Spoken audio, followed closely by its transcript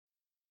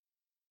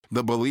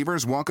The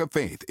Believer's Walk of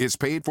Faith is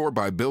paid for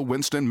by Bill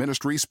Winston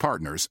Ministries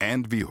partners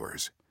and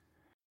viewers.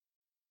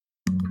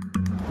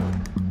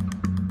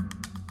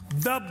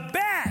 The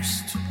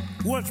best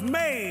was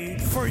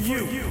made for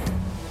you.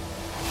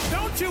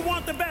 Don't you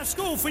want the best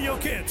school for your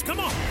kids?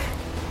 Come on.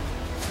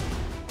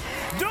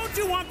 Don't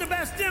you want the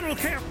best dental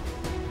care?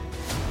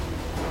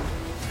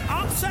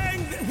 I'm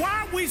saying,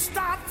 why we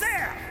stop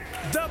there?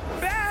 The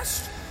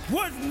best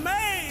was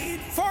made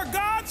for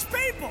God's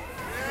people.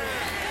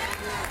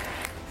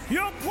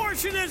 Your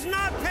portion is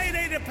not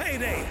payday to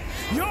payday.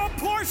 Your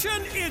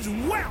portion is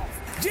wealth.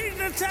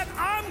 Jesus said,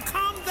 I'm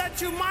come that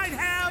you might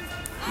have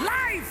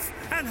life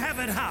and have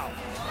it how?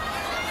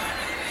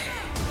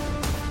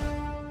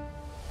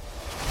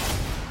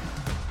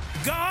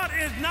 God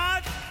is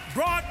not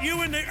brought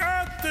you in the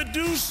earth to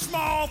do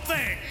small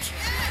things.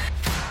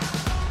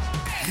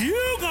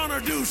 You're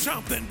gonna do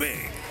something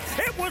big.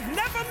 It was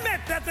never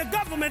meant that the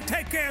government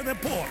take care of the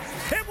poor.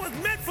 It was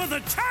meant for the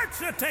church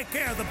to take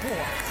care of the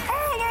poor.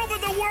 All over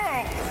the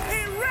world,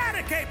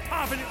 eradicate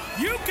poverty.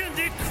 You can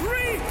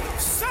decree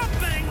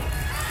something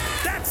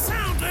that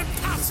sounds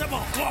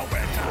impossible. Glory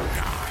to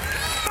God.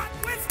 But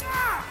with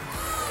God.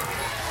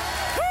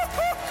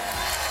 Woo-hoo.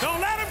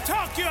 Don't let them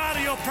talk you out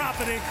of your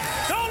property.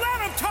 Don't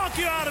let them talk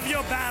you out of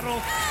your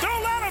battle.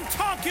 Don't let them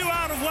talk you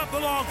out of what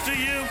belongs to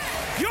you.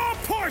 Your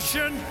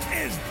portion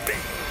is big.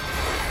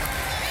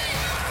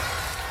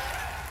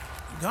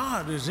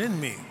 God is in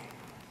me.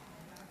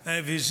 And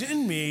if he's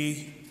in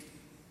me,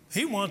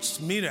 he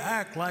wants me to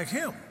act like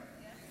him.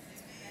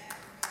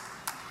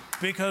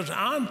 Because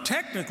I'm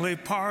technically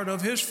part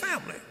of his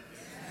family.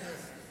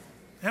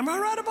 Am I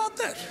right about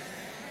this?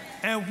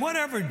 And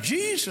whatever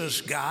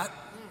Jesus got,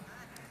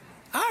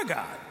 I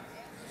got.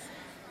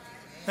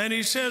 And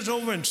he says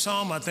over in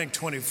Psalm, I think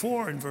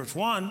 24 in verse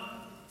 1,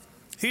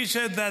 he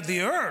said that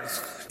the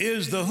earth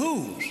is the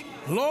whose?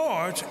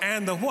 Lord's,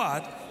 and the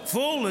what?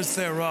 Fullness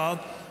thereof,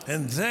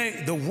 and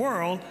they, the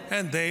world,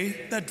 and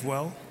they that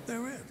dwell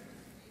therein.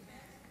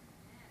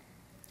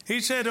 He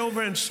said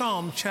over in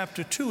Psalm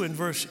chapter 2 and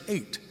verse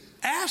 8,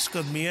 ask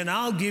of me, and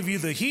I'll give you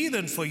the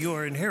heathen for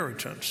your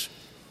inheritance,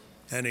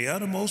 and the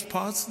uttermost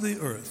parts of the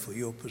earth for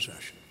your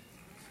possession.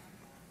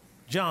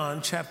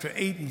 John chapter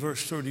 8 and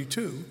verse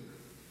 32,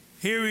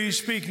 here he's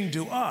speaking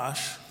to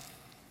us,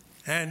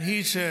 and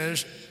he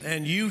says,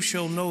 and you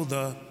shall know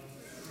the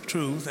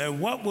truth. And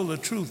what will the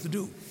truth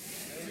do?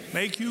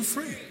 Make you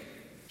free.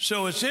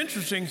 So it's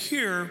interesting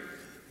here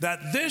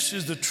that this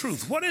is the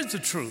truth. What is the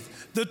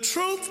truth? The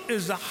truth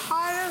is the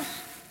highest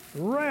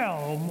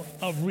realm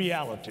of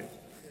reality.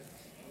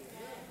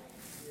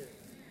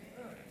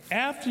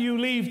 After you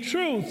leave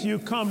truth, you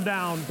come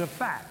down to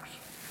facts.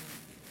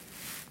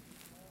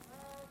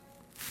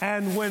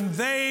 And when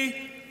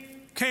they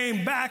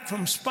came back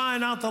from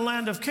spying out the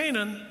land of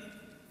Canaan,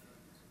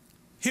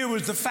 here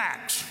was the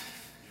facts.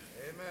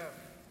 Amen.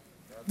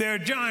 There are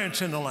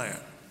giants in the land.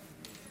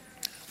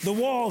 The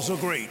walls are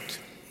great.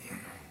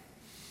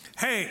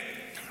 Hey,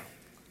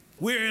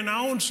 we're in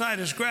our own sight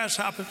as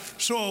grasshoppers,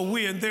 so are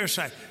we in their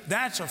sight.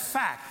 That's a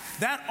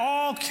fact. That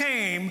all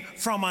came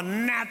from a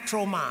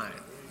natural mind.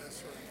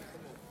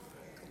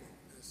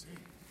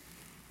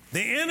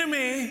 The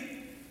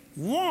enemy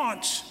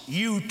wants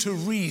you to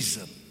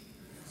reason.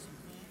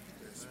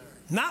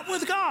 Not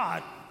with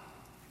God,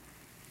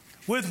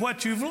 with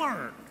what you've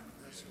learned.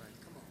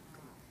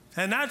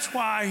 And that's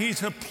why he's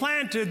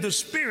supplanted the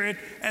spirit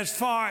as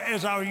far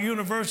as our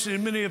university,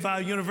 many of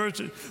our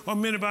universities, or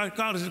many of our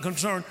colleges are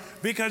concerned,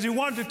 because he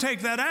wanted to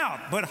take that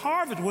out. But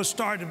Harvard was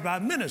started by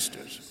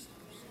ministers.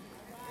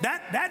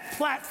 That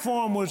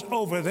platform was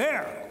over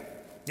there.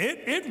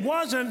 It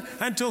wasn't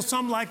until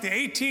something like the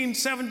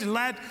 1870,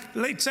 late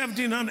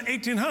 1700,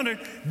 1800,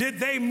 did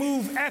they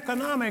move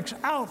economics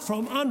out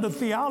from under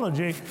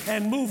theology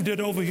and moved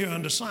it over here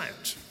under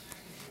science.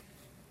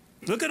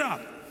 Look it up.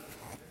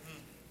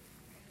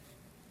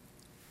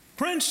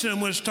 Princeton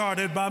was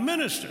started by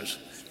ministers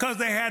because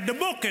they had the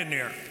book in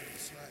there.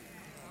 That's right.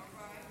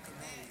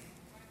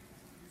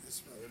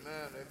 That's right.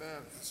 Amen,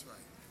 amen. That's right.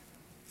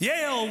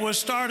 Yale was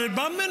started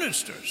by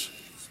ministers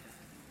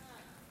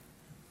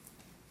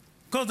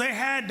because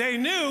they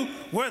knew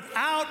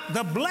without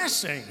the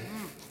blessing.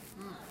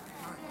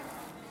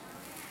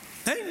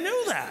 They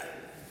knew that.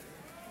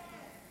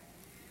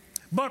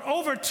 But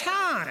over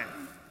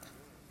time,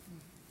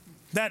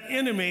 that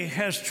enemy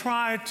has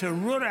tried to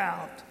root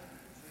out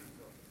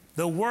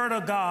the Word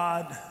of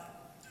God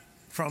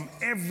from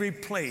every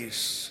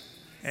place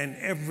and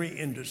every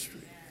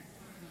industry.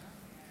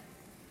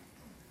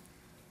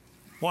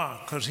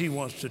 Why? Because he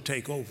wants to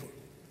take over.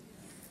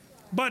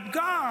 But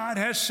God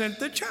has sent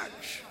the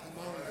church.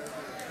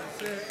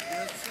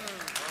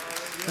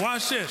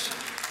 Watch this.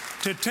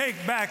 To take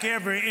back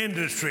every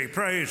industry,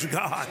 praise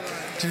God.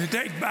 To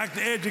take back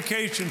the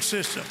education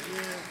system.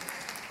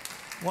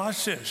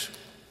 Watch this.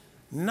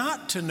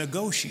 Not to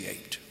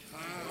negotiate.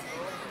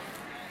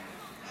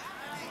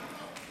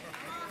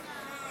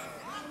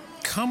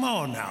 Come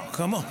on now,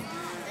 come on.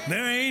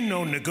 There ain't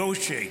no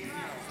negotiating.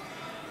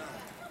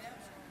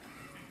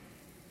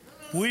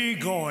 We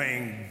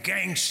going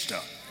gangster.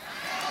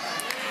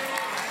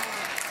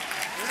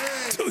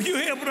 Do you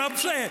hear what I'm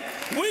saying?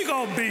 We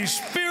gonna be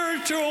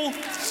spiritual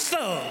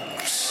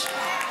thugs.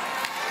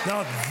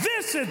 Now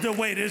this is the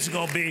way this is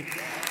gonna be.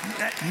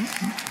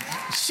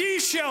 She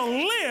shall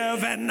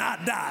live and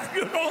not die.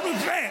 You know what I'm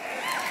saying?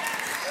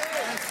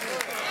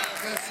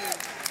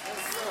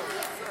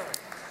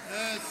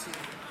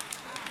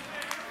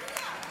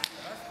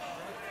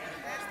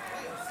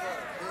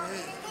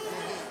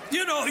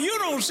 You know, you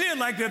don't see it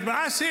like this, but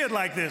I see it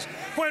like this.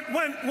 When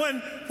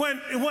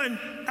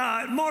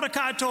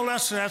Mordecai told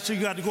Esther, you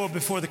got to go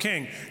before the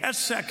king.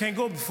 Esther said, I can't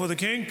go before the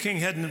king. King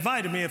hadn't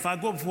invited me. If I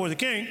go before the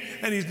king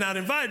and he's not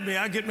invited me,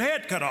 I get my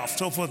head cut off,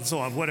 so forth and so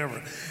on,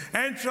 whatever.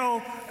 And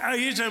so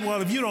he said,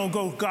 well, if you don't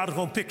go, God is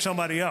going to pick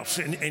somebody else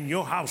in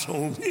your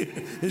household.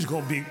 It's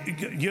going to be,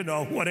 you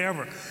know,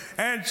 whatever.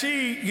 And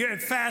she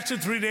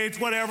fasted 3 days,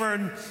 whatever,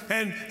 and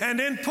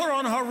then put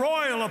on her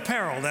royal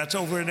apparel. That's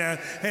over in there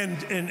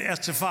in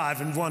Esther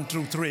 5 and 1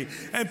 through 3.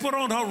 And put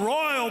on her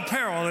royal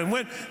apparel and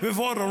went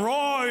before the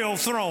royal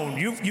throne.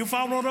 You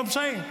follow what I'm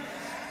saying?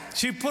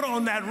 She put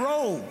on that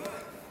robe,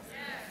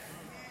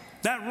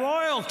 that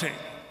royalty,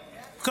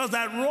 because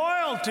that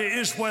royalty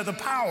is where the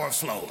power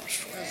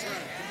flows.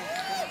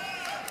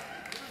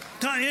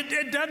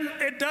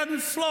 It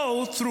doesn't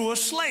flow through a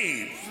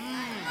slave.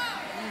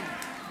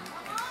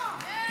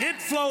 It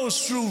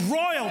flows through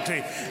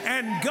royalty.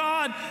 And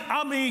God,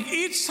 I mean,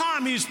 each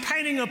time he's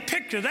painting a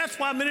picture, that's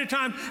why many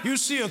times you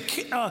see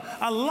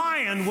a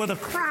lion with a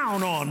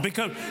crown on,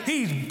 because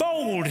he's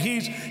bold.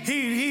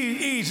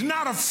 He's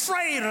not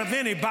afraid of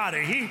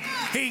anybody.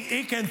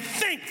 He can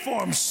think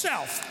for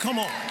himself. Come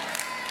on.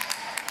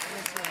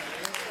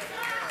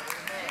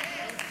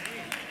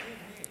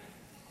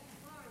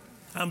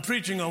 I'm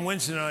preaching on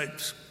Wednesday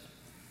nights,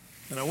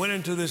 and I went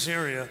into this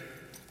area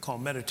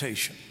called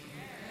meditation.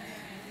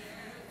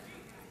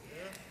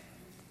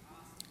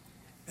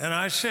 And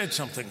I said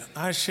something.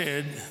 I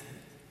said,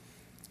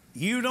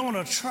 you don't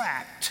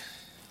attract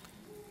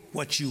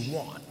what you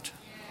want.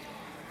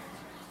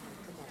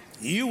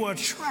 You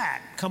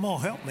attract, come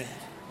on, help me,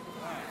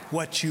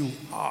 what you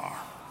are.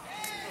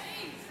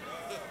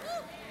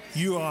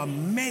 You are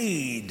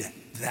made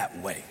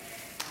that way.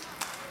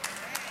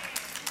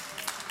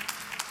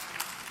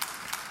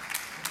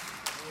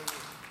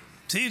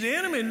 See, the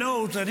enemy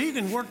knows that he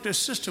can work this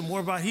system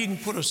whereby he can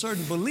put a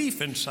certain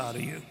belief inside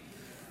of you.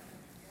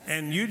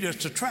 And you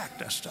just attract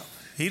that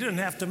stuff. He doesn't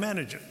have to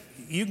manage it.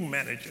 You can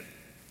manage it.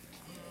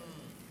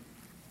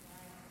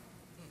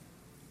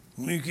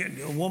 You get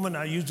a woman,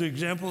 I use the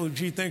example, if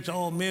she thinks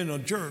all men are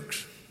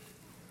jerks,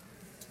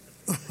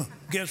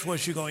 guess what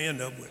she's going to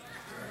end up with?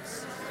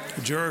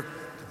 A jerk.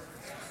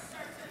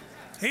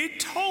 He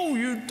told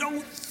you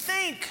don't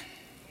think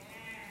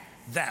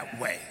that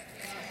way.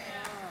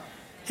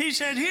 He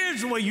said,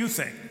 here's the way you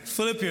think.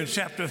 Philippians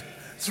chapter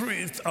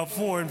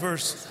 4 and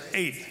verse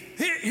 8.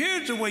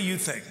 Here's the way you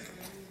think.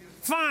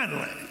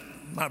 Finally,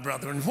 my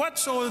brethren,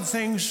 whatsoever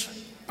things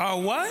are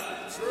what?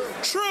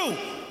 True.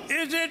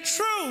 Is it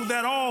true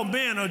that all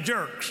men are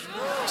jerks?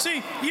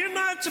 See, you're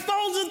not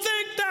supposed to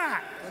think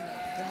that.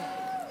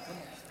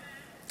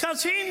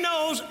 Because he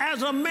knows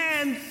as a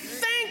man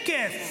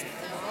thinketh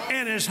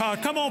in his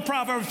heart. Come on,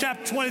 Proverbs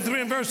chapter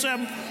 23 and verse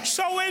 7.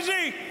 So is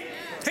he.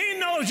 He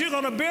knows you're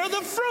going to bear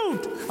the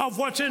fruit of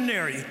what's in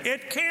there.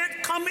 It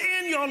can't come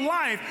in your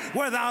life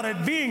without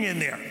it being in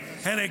there.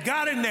 And it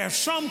got in there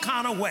some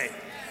kind of way.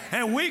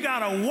 And we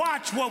got to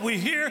watch what we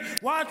hear,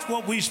 watch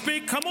what we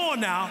speak. Come on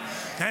now.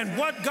 And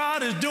what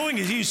God is doing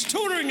is he's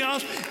tutoring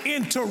us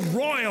into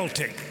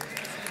royalty.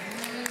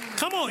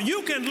 Come on,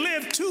 you can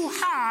live too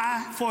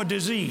high for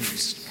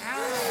disease.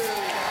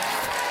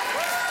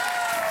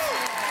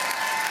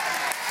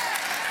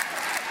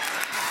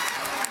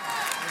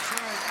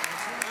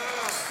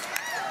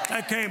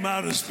 That came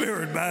out of the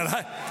spirit, man.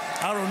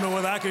 I don't know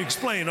whether I can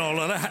explain all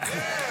of that.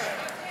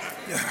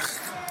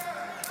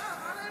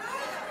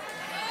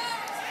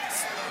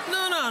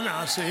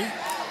 No,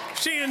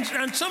 see,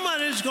 and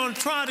somebody's going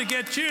to try to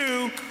get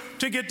you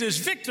to get this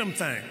victim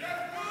thing.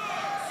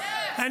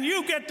 And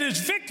you get this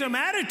victim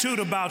attitude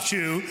about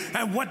you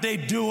and what they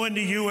doing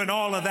to you and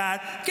all of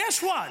that.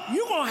 Guess what?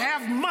 You're going to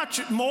have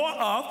much more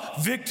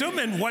of victim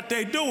and what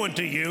they doing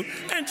to you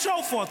and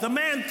so forth. The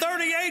man,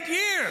 38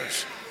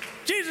 years.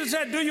 Jesus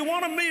said, do you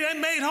want to be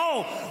made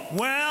whole?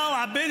 Well,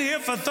 I've been here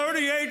for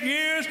 38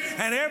 years,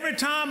 and every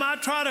time I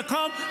try to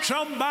come,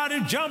 somebody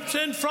jumps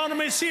in front of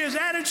me. See his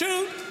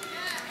attitude?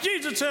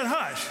 Jesus said,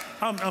 hush.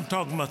 I'm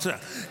talking about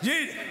myself.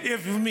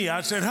 If it was me, I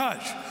said,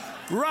 hush.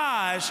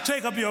 Rise,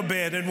 take up your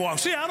bed, and walk.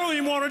 See, I don't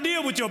even want to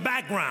deal with your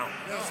background.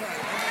 That's right.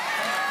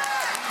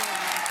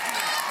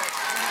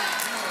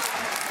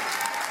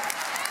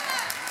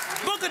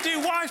 Booker T.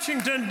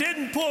 Washington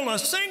didn't pull a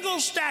single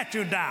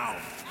statue down.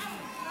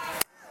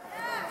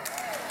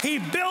 He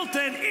built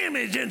an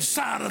image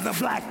inside of the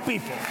black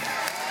people.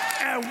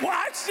 And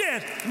watch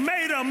this,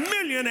 made them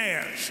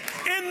millionaires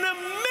in the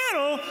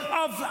middle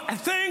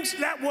of things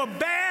that were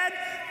bad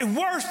and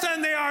worse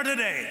than they are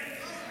today.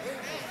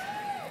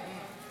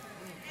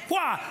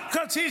 Why?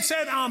 Because he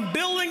said, I'm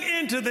building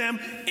into them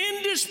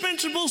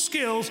indispensable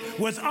skills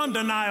with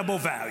undeniable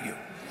value.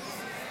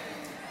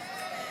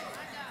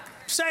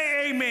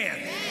 Say amen.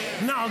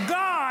 Now,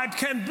 God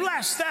can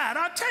bless that.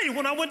 I tell you,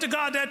 when I went to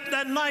God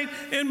that night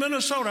in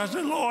Minnesota, I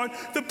said, Lord,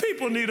 the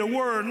people need a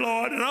word,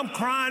 Lord. And I'm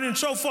crying and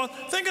so forth,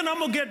 thinking I'm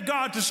going to get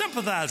God to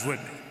sympathize with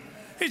me.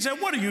 He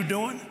said, what are you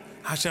doing?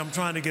 I said, I'm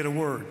trying to get a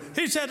word.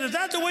 He said, is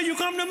that the way you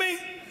come to me?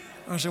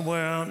 I said,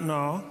 well,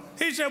 no.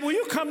 He said, well,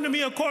 you come to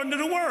me according to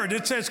the word.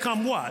 It says,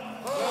 come what?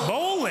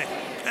 Boldly.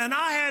 And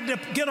I had to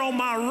get on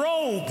my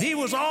robe. He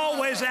was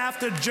always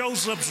after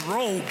Joseph's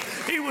robe.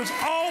 He was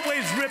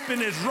always ripping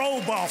his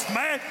robe off,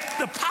 man.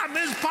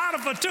 Miss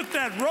Potiphar took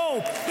that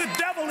robe. The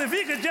devil, if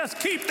he could just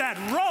keep that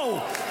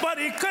robe, but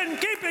he couldn't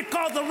keep it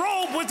because the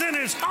robe was in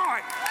his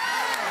heart.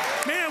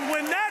 Man,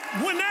 when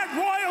that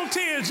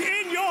royalty is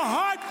in your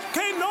heart,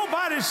 can't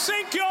nobody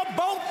sink your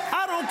boat.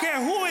 I don't care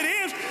who it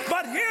is,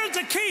 but here's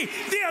the key.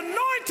 The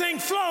anointing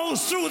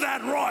flows through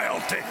that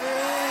royalty.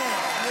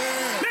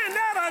 Man,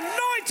 that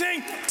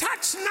anointing,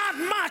 touch not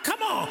my,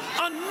 come on,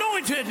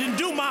 anointed and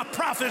do my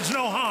prophets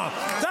no harm.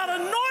 That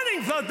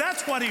anointing flow,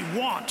 that's what he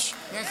wants.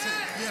 That's it.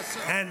 Yes,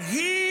 sir. And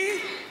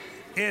he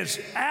is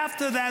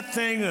after that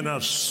thing in a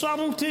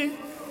subtlety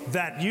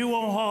that you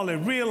won't hardly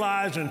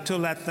realize until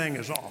that thing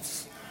is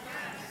off.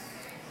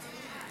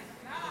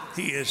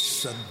 He is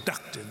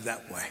seductive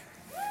that way.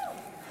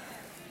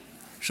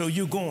 So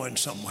you're going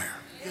somewhere.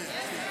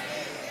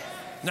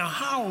 Now,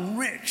 how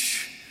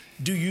rich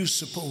do you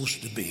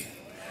supposed to be?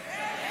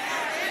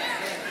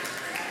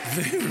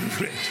 Very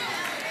rich.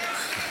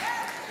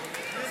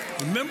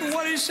 Remember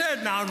what he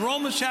said now in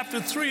Romans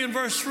chapter 3 and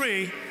verse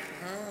 3.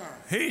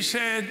 He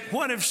said,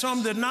 what if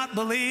some did not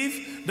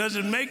believe? Does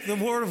it make the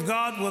word of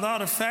God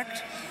without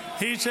effect?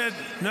 He said,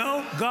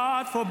 no,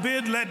 God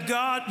forbid, let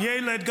God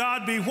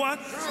be what?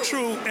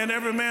 True, and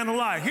every man a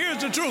lie.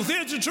 Here's the truth,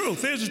 here's the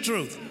truth, here's the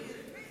truth.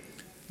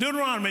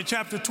 Deuteronomy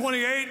chapter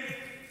 28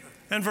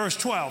 and verse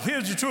 12.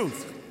 Here's the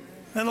truth.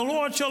 And the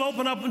Lord shall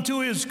open up unto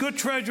his good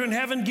treasure in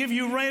heaven, give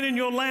you rain in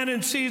your land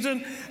in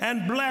season,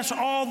 and bless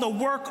all the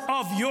work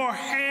of your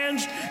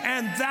hands,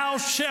 and thou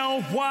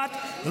shalt what?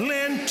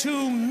 Lend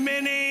to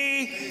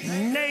many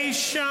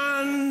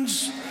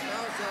nations.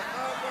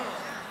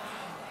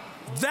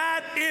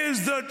 That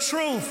is the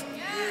truth.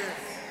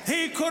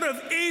 He could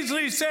have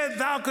easily said,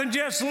 thou can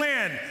just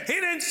lend. He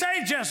didn't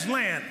say just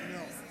lend.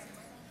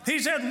 He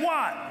said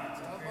what?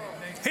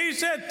 He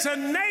said to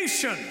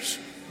nations.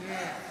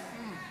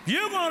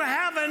 You're going to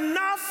have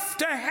enough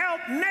to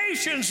help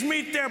nations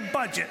meet their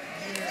budget.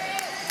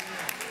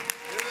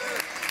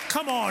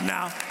 Come on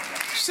now.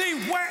 See,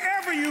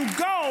 wherever you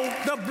go,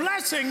 the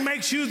blessing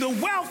makes you the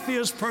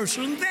wealthiest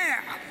person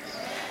there.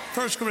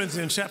 1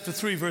 Corinthians chapter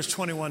 3, verse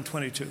 21,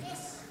 22.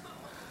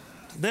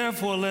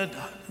 Therefore, let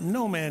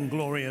no man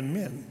glory in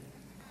men,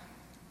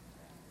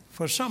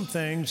 for some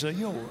things are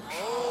yours.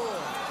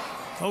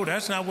 Oh,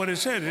 that's not what it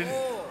said, is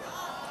it?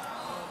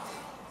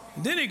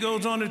 Then he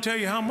goes on to tell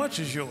you how much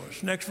is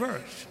yours. Next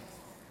verse.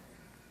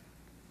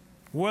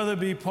 Whether it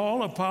be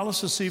Paul,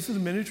 Apollos, or Cephas, the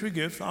ministry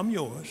gifts, I'm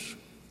yours.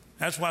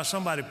 That's why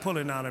somebody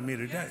pulling out of me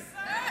today.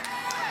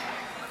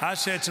 I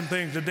said some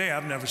things today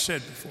I've never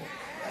said before.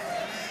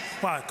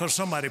 Why? Because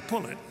somebody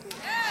pull it.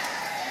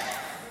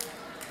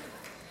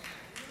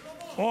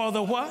 Or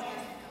the what?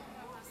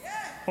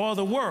 Or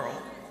the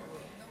world.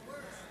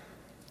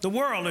 The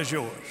world is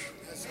yours.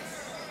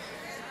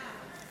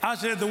 I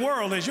said the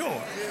world is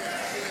yours.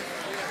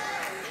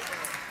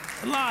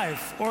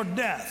 Life or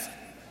death.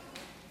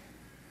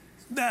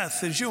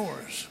 Death is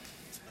yours.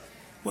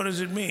 What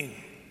does it mean?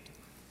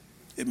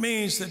 It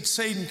means that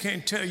Satan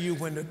can't tell you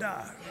when to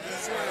die.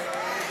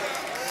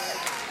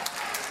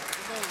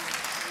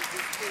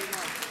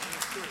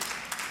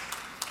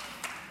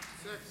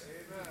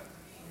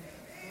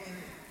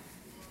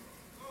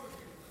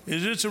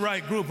 Is this the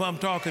right group I'm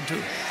talking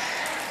to?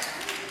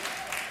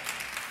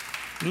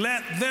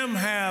 Let them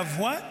have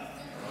what?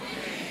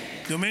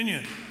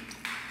 Dominion.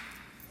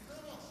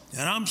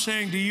 And I'm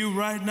saying to you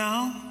right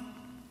now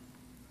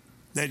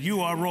that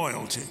you are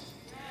royalty.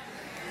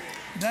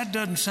 That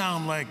doesn't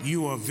sound like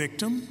you are a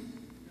victim,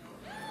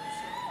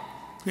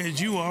 because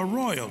you are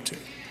royalty.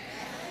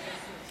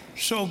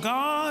 So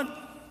God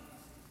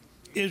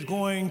is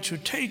going to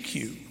take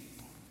you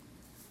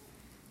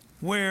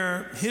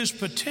where his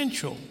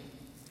potential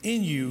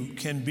in you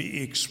can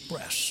be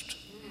expressed.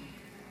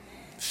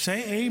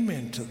 Say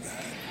amen to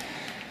that.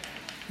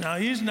 Now,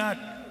 he's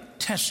not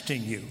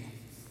testing you.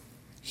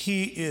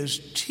 He is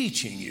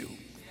teaching you.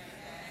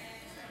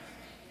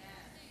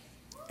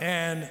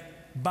 And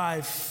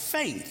by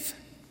faith,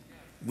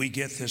 we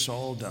get this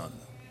all done.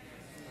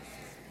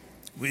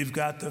 We've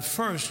got to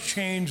first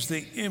change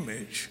the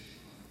image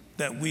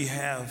that we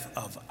have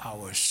of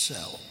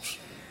ourselves.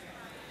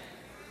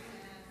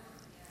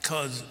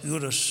 Because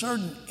with a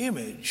certain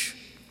image,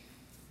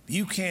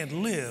 you can't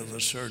live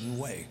a certain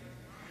way.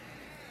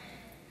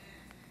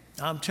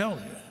 I'm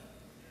telling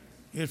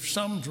you, if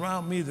something's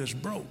around me that's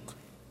broke,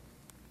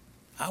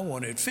 I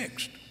want it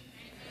fixed.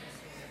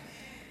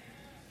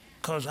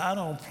 Because I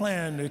don't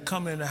plan to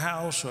come in the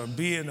house or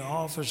be in the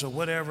office or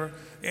whatever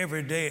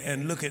every day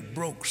and look at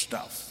broke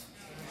stuff.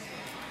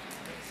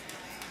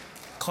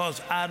 Because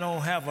I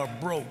don't have a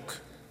broke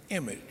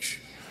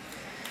image.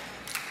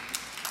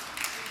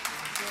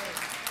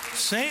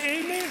 Say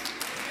amen.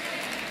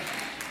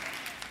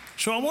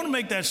 So I want to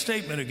make that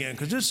statement again,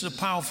 because this is a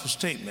powerful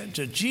statement.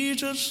 That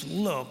Jesus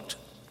looked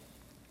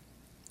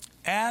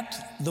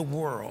at the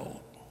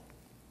world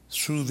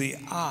through the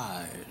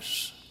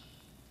eyes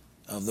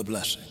of the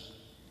blessing.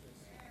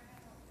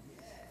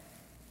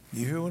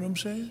 You hear what I'm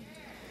saying?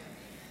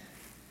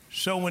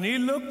 So when he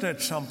looked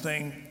at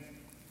something,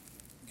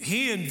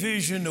 he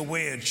envisioned the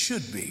way it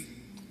should be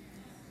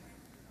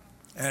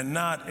and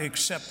not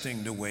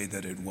accepting the way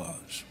that it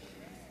was.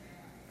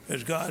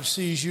 As God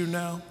sees you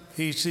now,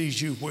 he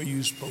sees you where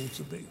you're supposed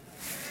to be.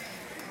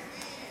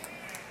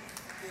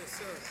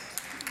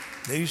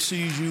 He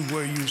sees you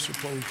where you're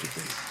supposed to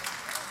be.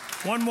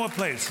 One more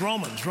place,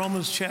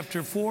 Romans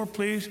chapter 4,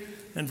 please,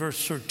 and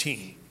verse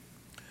 13.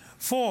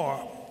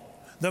 For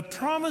the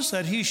promise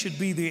that he should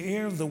be the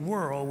heir of the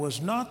world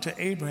was not to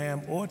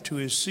Abraham or to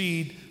his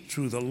seed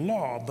through the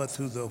law, but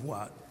through the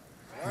what?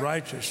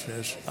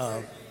 Righteousness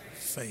of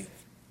faith.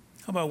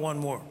 How about one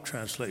more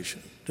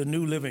translation? The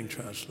New Living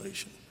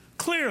Translation.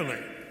 Clearly,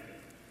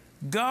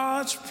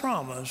 God's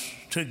promise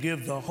to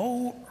give the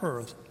whole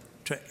earth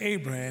to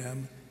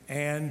Abraham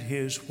and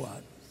his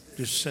what?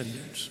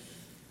 Descendants.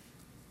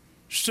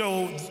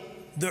 So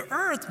the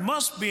earth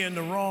must be in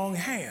the wrong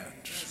hands.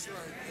 That's right.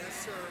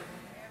 Yes, sir.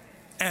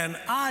 And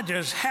I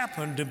just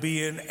happen to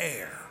be an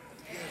heir.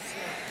 Yes,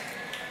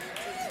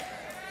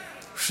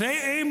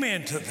 Say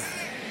amen to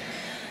that.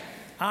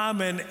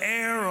 I'm an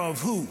heir of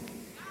who?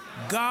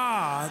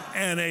 God,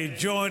 and a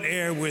joint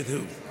heir with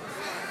who?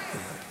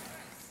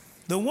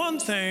 The one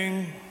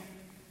thing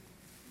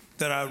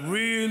that I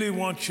really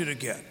want you to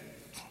get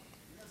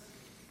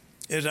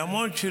is I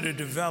want you to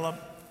develop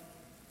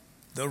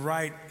the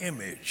right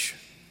image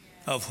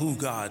of who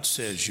God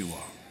says you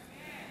are.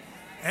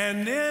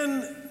 And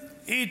then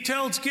he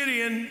tells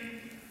Gideon,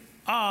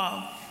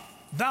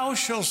 thou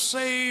shalt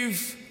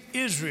save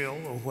Israel,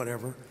 or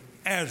whatever,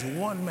 as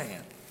one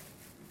man.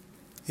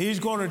 He's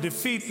going to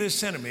defeat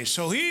this enemy.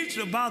 So he's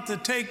about to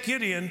take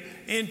Gideon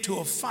into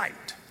a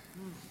fight.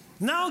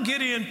 Now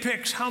Gideon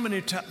picks how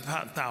many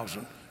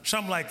thousand?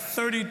 Something like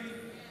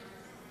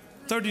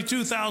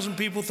 32,000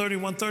 people,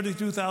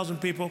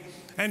 32,000 people.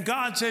 And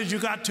God says, you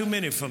got too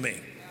many for me.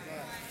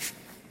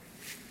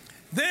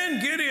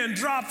 Then Gideon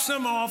drops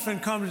them off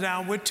and comes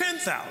down with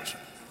 10,000.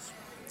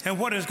 And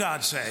what does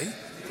God say?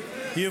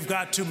 You've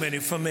got too many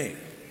for me.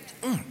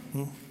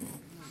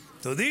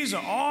 So these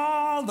are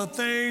all the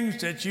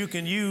things that you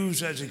can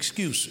use as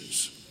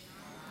excuses.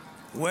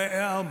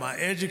 Well, my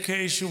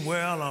education,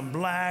 well, I'm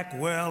black,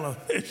 well,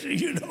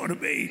 you know what I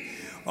mean?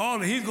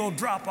 He's going to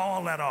drop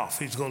all that off.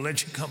 He's going to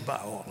let you come by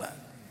all that.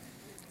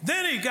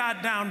 Then he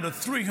got down to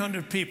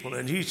 300 people,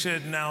 and he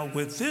said, now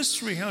with this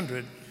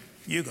 300,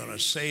 you're going to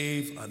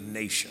save a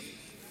nation.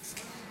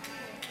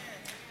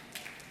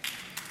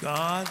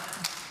 God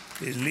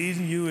is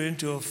leading you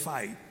into a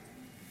fight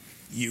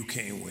you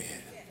can't win.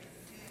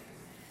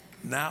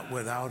 Not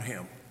without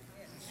him.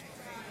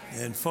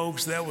 And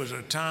folks, there was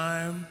a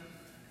time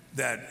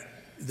that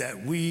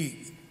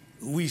we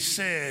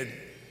said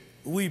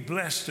we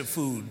blessed the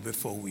food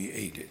before we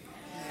ate it.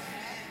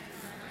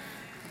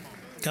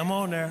 Come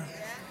on there.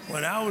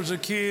 When I was a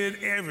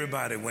kid,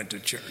 everybody went to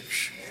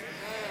church.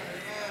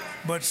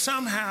 But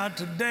somehow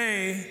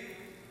today,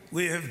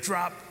 we have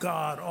dropped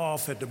God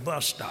off at the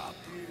bus stop,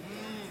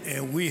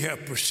 and we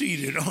have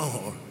proceeded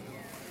on,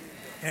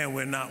 and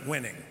we're not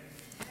winning.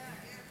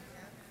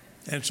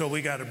 And so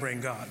we got to bring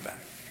God back.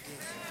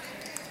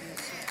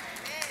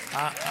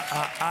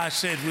 I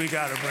said we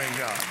got to bring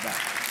God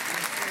back.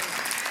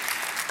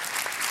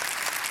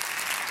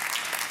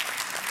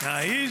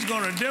 Now, he's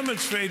going to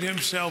demonstrate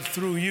himself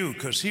through you,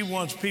 because he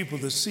wants people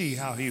to see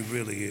how he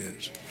really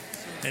is.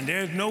 And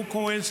there's no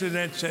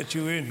coincidence that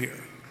you're in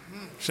here.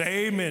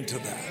 Say amen to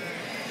that.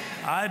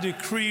 I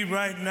decree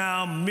right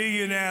now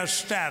millionaire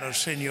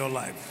status in your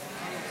life.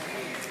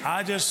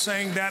 I just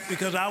sang that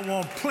because I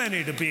want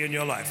plenty to be in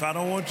your life. I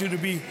don't want you to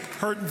be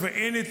hurting for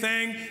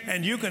anything,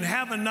 and you can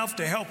have enough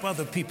to help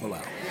other people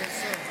out. Yes,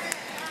 sir.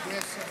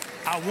 Yes, sir.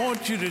 I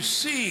want you to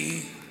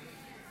see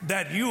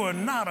that you are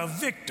not a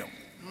victim.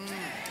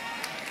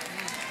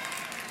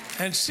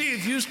 And see,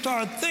 if you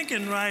start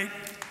thinking right,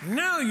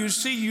 now you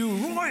see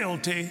you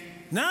royalty,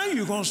 now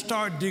you're going to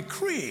start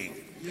decreeing.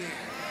 Yeah.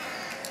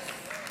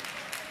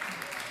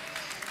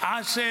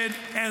 I said,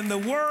 and the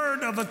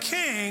word of a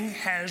king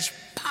has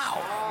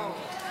power.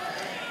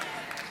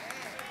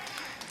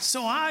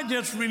 So I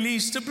just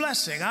released a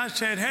blessing. I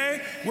said,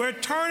 hey, we're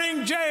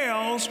turning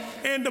jails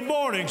into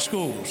boarding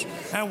schools.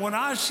 And when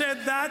I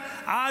said that,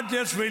 I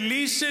just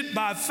released it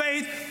by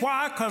faith.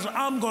 Why? Because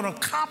I'm going to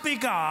copy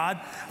God.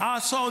 I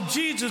saw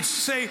Jesus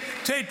say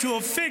to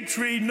a fig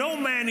tree, no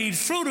man eat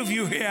fruit of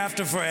you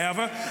hereafter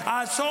forever.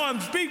 I saw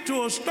him speak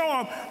to a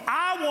storm.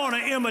 I want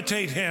to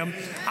imitate him.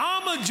 I'm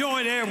I'm a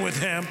joint heir with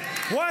him.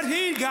 What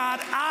he got,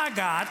 I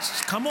got.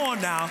 Come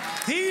on now.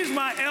 He's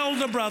my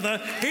elder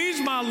brother. He's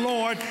my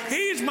Lord.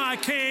 He's my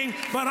king,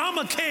 but I'm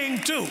a king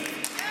too.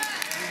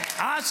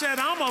 I said,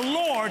 I'm a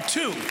Lord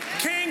too.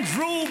 Kings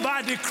rule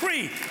by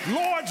decree.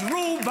 Lords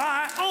rule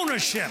by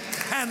ownership.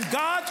 And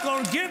God's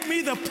going to give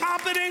me the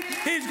property.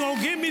 He's going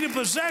to give me the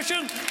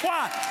possession.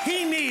 Why?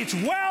 He needs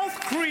wealth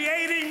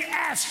creating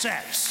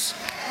assets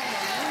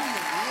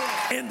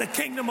in the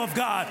kingdom of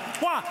God.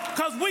 Why?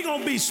 Because we're going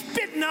to be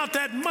spitting out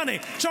that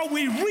money. So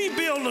we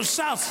rebuild the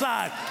south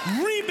side,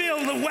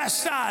 rebuild the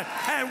west side,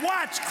 and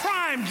watch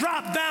crime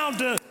drop down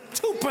to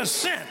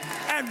 2%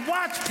 and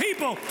watch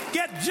people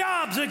get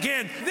jobs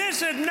again.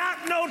 This is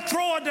not no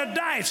throw of the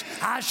dice.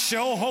 I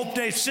sure hope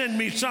they send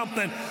me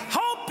something.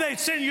 Hope they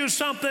send you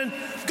something.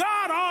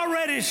 God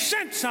already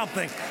sent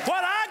something.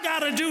 What I got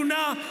to do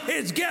now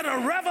is get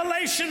a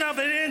revelation of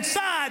it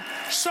inside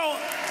so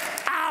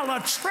I'll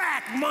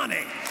attract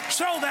money,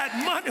 so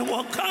that money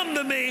will come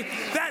to me,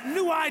 that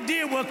new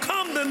idea will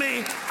come to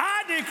me.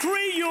 I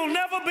decree you'll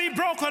never be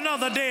broke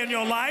another day in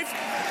your life.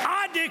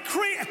 I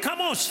decree,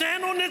 come on,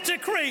 stand on this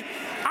decree.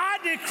 I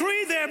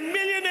decree there are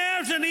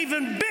millionaires and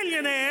even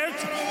billionaires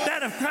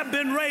that have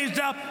been raised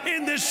up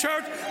in this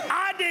church.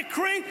 I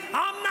decree,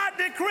 I'm not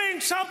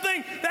decreeing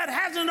something that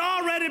hasn't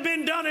already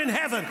been done in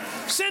heaven.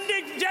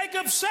 Cindy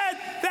Jacobs said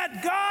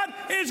that God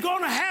is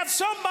going to have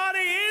somebody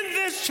in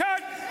this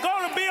church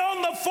going to be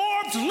on the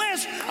Forbes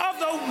list of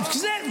the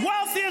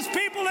wealthiest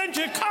people in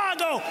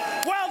Chicago.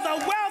 Well,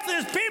 the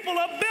wealthiest people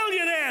are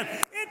billionaires.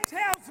 It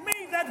tells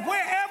me that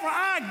wherever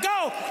I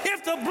go,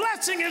 if the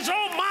blessing is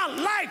on my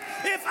life,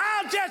 if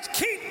I'll just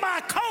keep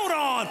my coat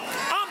on,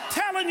 I'm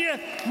telling you,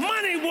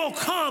 money will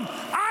come,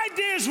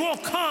 ideas will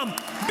come,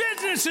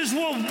 businesses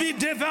will be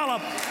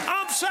developed.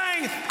 I'm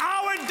saying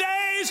our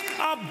days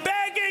of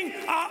begging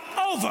are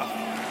over.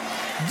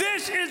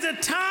 This is the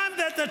time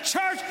that the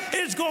church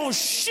is going to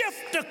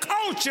shift the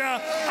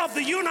culture of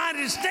the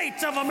United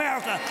States of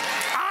America.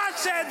 I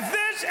said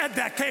this, and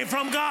that came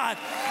from God.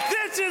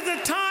 This is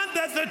the time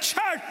that the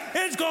church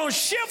is going to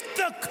shift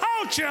the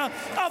culture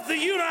of the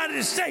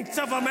United States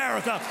of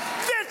America.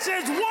 This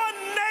is one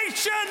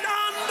nation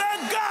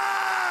under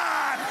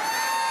God.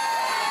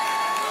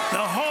 The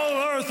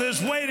whole earth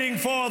is waiting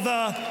for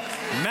the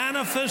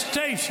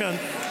manifestation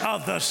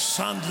of the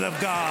sons of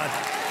God.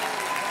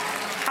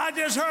 I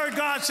just heard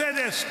God say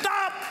this: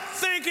 stop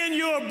thinking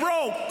you're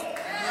broke.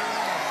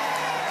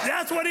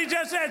 That's what he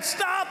just said.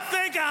 Stop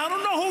thinking. I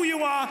don't know who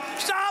you are.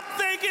 Stop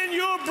thinking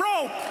you're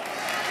broke.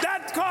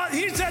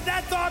 He said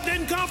that thought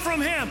didn't come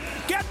from him.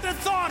 Get the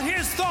thought,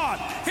 his thought.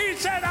 He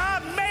said, I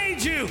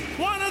made you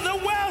one of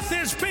the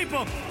wealthiest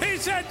people. He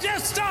said,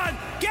 just start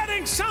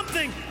getting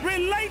something,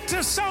 relate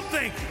to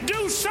something,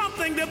 do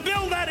something to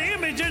build that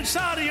image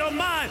inside of your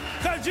mind,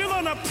 because you're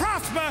going to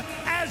prosper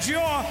as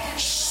your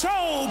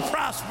soul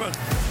prospers.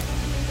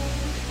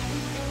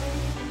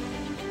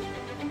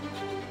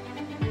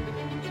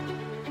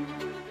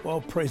 Well,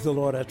 praise the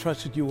Lord. I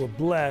trust that you were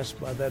blessed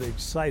by that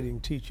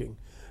exciting teaching.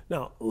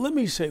 Now, let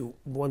me say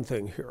one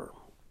thing here.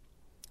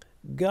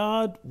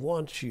 God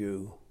wants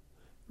you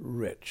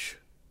rich.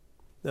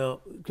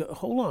 Now,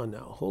 hold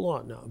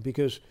on now,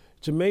 because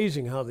it's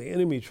amazing how the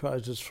enemy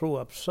tries to throw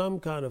up some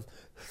kind of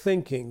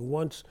thinking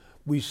once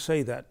we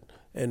say that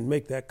and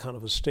make that kind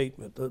of a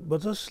statement.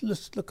 But let's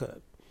look at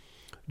it.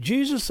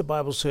 Jesus, the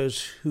Bible says,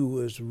 who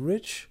was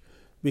rich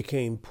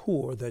became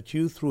poor, that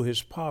you through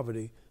his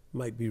poverty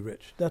might be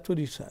rich. That's what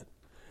he said.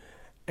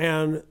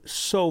 And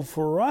so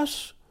for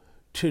us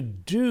to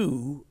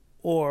do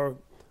or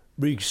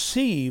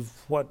receive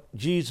what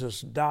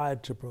Jesus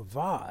died to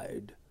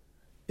provide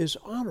is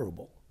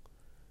honorable.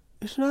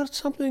 It's not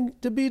something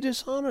to be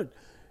dishonored.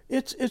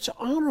 It's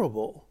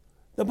honorable.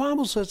 The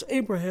Bible says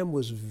Abraham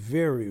was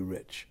very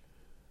rich.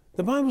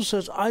 The Bible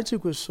says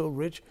Isaac was so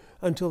rich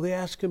until they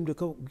asked him to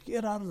go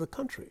get out of the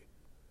country.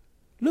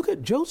 Look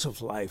at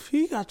Joseph's life.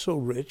 He got so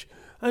rich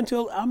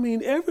until,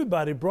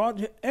 everybody brought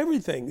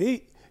everything.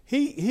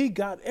 He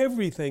got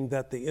everything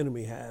that the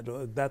enemy had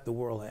or that the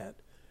world had.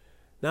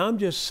 Now, I'm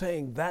just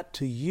saying that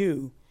to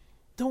you.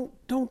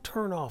 Don't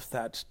turn off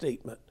that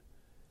statement.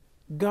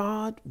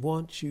 God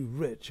wants you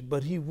rich,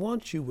 but he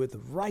wants you with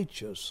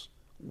righteous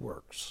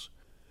works.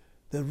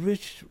 The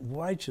rich,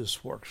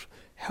 righteous works,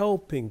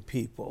 helping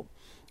people,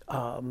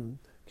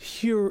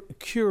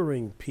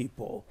 curing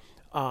people,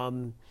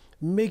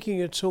 making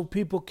it so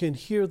people can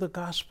hear the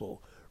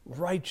gospel,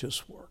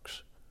 righteous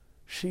works.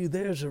 See,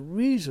 there's a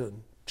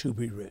reason to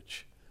be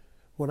rich.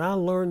 When I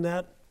learned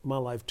that, my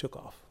life took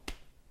off.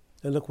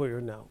 And look where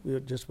you're now. We're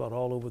just about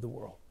all over the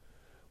world.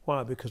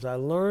 Why? Because I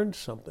learned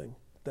something,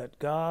 that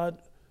God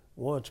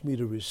wants me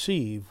to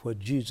receive what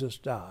Jesus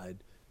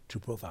died to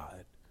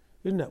provide.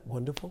 Isn't that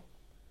wonderful?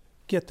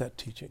 Get that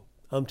teaching.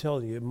 I'm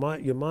telling you,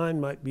 your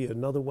mind might be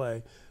another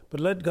way, but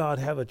let God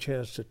have a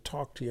chance to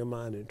talk to your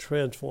mind and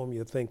transform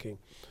your thinking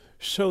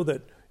so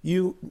that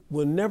you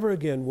will never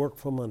again work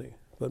for money,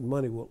 but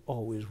money will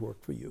always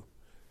work for you.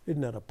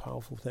 Isn't that a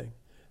powerful thing?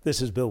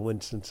 This is Bill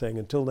Winston saying,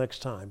 until next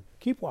time,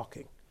 keep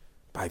walking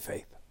by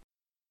faith.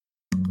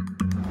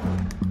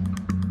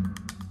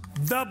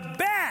 The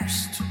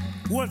best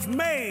was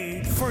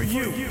made for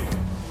you.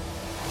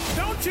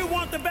 Don't you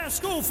want the best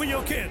school for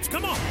your kids?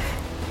 Come on.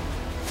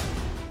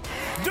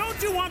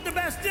 Don't you want the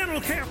best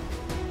dental care?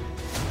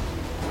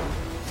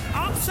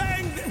 I'm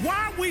saying,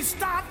 why we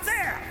stop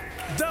there?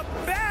 The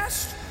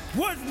best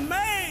was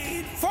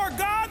made for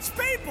God's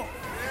people.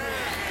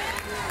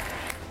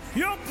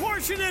 Your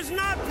portion is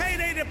not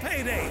payday to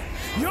payday.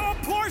 Your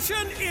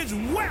portion is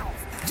wealth.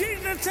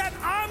 Jesus said,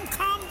 I'm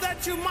come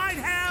that you might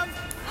have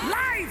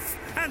life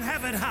and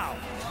have it how?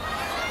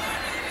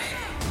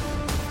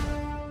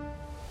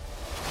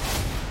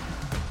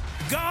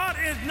 God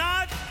has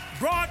not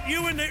brought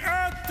you in the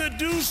earth to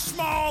do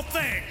small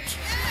things.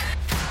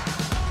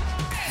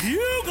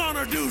 You're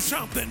gonna do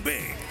something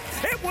big.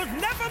 It was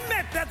never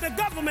meant that the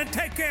government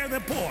take care of the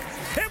poor.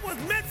 It was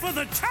meant for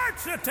the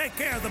church to take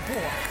care of the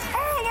poor.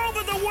 All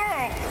over the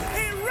world,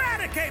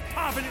 eradicate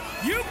poverty.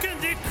 You can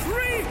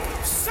decree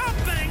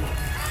something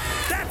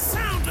that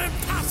sounds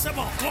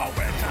impossible.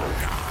 Glory to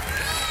God.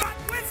 But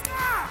with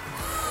God.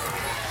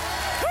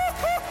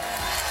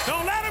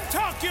 Don't let them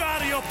talk you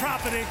out of your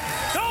property.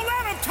 Don't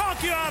let them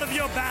talk you out of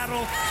your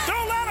battle.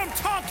 Don't let them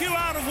talk you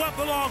out of what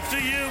belongs to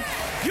you.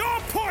 Your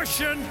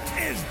portion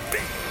is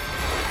big.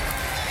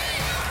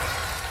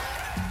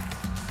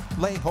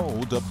 Lay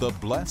hold of the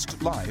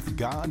blessed life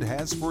God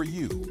has for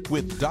you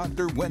with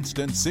Dr.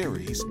 Winston's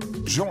series,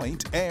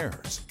 Joint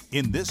Heirs.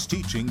 In this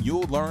teaching,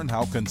 you'll learn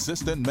how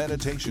consistent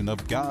meditation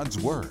of God's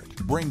Word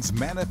brings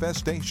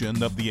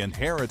manifestation of the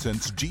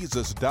inheritance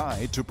Jesus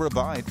died to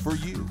provide for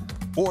you.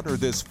 Order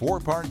this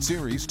 4-part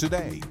series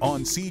today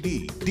on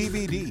CD,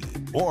 DVD,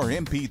 or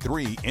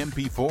MP3,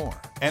 MP4,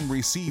 and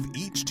receive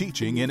each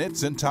teaching in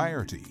its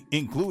entirety,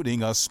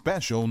 including a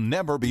special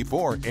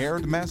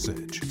never-before-aired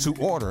message. To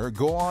order,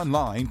 go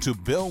online to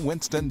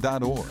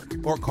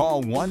billwinston.org or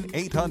call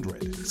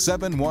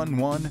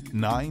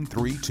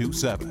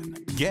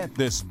 1-800-711-9327. Get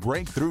this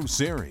breakthrough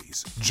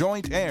series,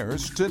 Joint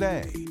Heirs,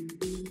 today.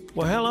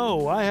 Well,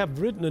 hello. I have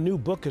written a new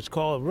book. It's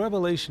called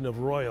Revelation of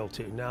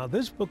Royalty. Now,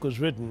 this book was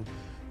written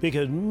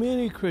because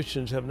many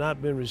Christians have not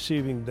been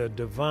receiving the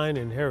divine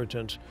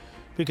inheritance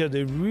because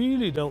they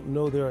really don't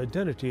know their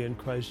identity in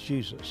Christ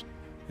Jesus.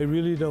 They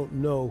really don't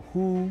know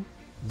who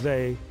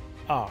they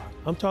are.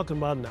 I'm talking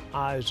about in the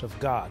eyes of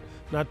God,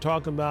 not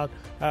talking about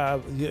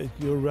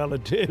your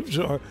relatives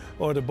or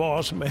the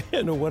boss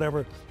man or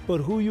whatever, but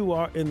who you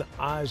are in the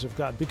eyes of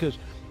God, because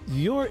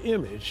your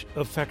image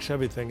affects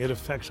everything. It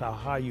affects how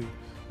high you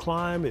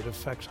climb. It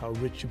affects how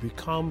rich you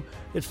become.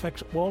 It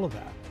affects all of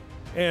that.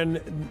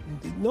 And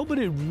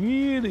nobody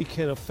really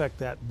can affect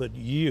that but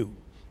you.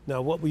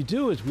 Now, what we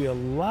do is we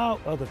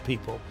allow other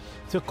people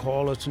to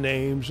call us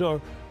names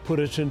or put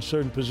us in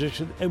certain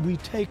positions, and we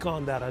take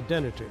on that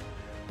identity.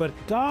 But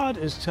God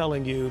is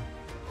telling you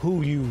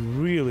who you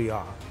really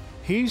are.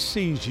 He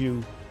sees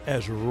you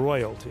as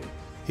royalty.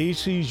 He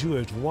sees you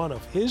as one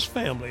of His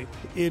family.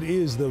 It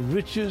is the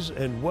richest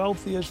and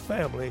wealthiest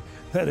family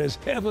that has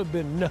ever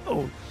been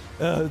known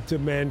to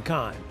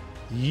mankind.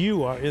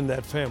 You are in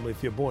that family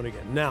if you're born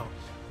again. Now,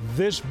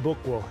 this book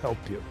will help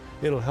you.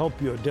 It'll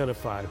help you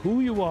identify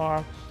who you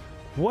are,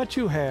 what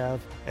you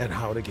have, and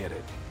how to get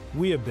it.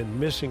 We have been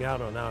missing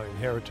out on our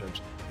inheritance,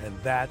 and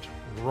that's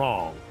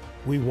wrong.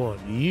 We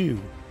want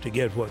you to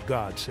get what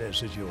God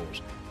says is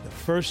yours. The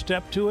first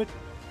step to it,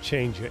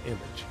 change your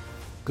image.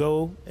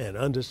 Go and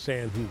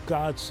understand who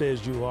God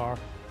says you are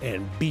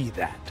and be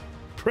that.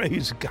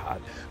 Praise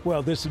God.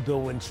 Well, this is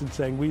Bill Winston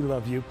saying we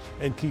love you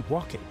and keep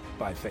walking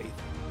by faith.